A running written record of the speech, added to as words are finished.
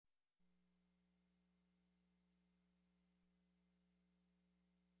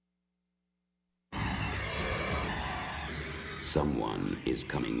Someone is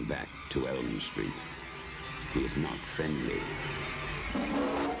coming back to Elm Street. He is not friendly.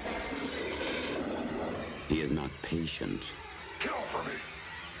 He is not patient. Kill for me!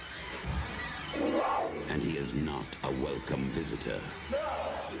 And he is not a welcome visitor. No!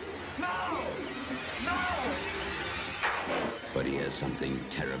 No! No! But he has something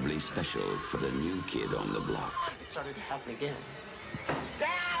terribly special for the new kid on the block. It started to happen again.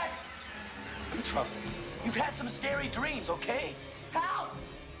 Dad! I'm in trouble. You've had some scary dreams, okay? Help!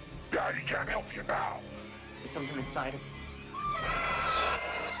 Daddy can't help you now. There's something inside him.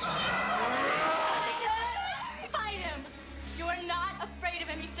 Fight him! You are not afraid of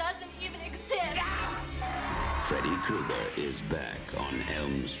him. He doesn't even exist. Freddy Krueger is back on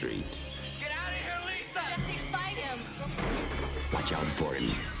Elm Street. Get out of here, Lisa! Jesse, fight him! Watch out for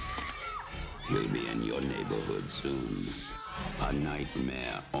him. He'll be in your neighborhood soon. A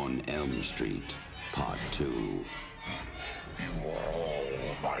Nightmare on Elm Street, Part 2. You are all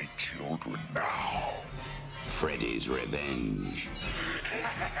my children now. Freddy's Revenge.